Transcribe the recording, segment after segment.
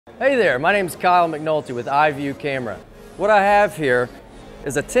Hey there, my name is Kyle McNulty with iVue Camera. What I have here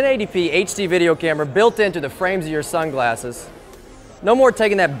is a 1080p HD video camera built into the frames of your sunglasses. No more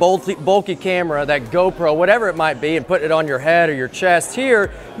taking that bulky camera, that GoPro, whatever it might be, and putting it on your head or your chest.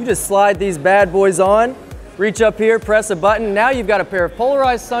 Here, you just slide these bad boys on, reach up here, press a button. Now you've got a pair of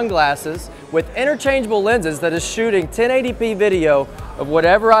polarized sunglasses with interchangeable lenses that is shooting 1080p video of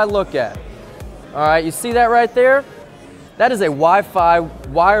whatever I look at. All right, you see that right there? That is a Wi-Fi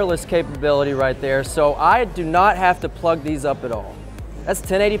wireless capability right there, so I do not have to plug these up at all. That's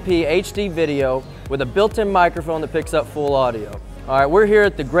 1080p HD video with a built-in microphone that picks up full audio. All right, we're here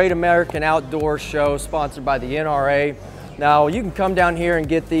at the Great American Outdoor Show sponsored by the NRA. Now, you can come down here and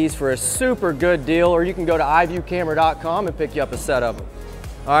get these for a super good deal, or you can go to iVuecamera.com and pick you up a set of them.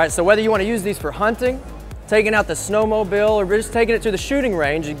 All right, so whether you want to use these for hunting, taking out the snowmobile, or just taking it to the shooting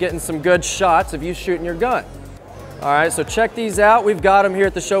range and getting some good shots of you shooting your gun. All right, so check these out. We've got them here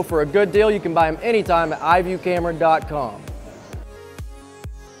at the show for a good deal. You can buy them anytime at iVuecamera.com.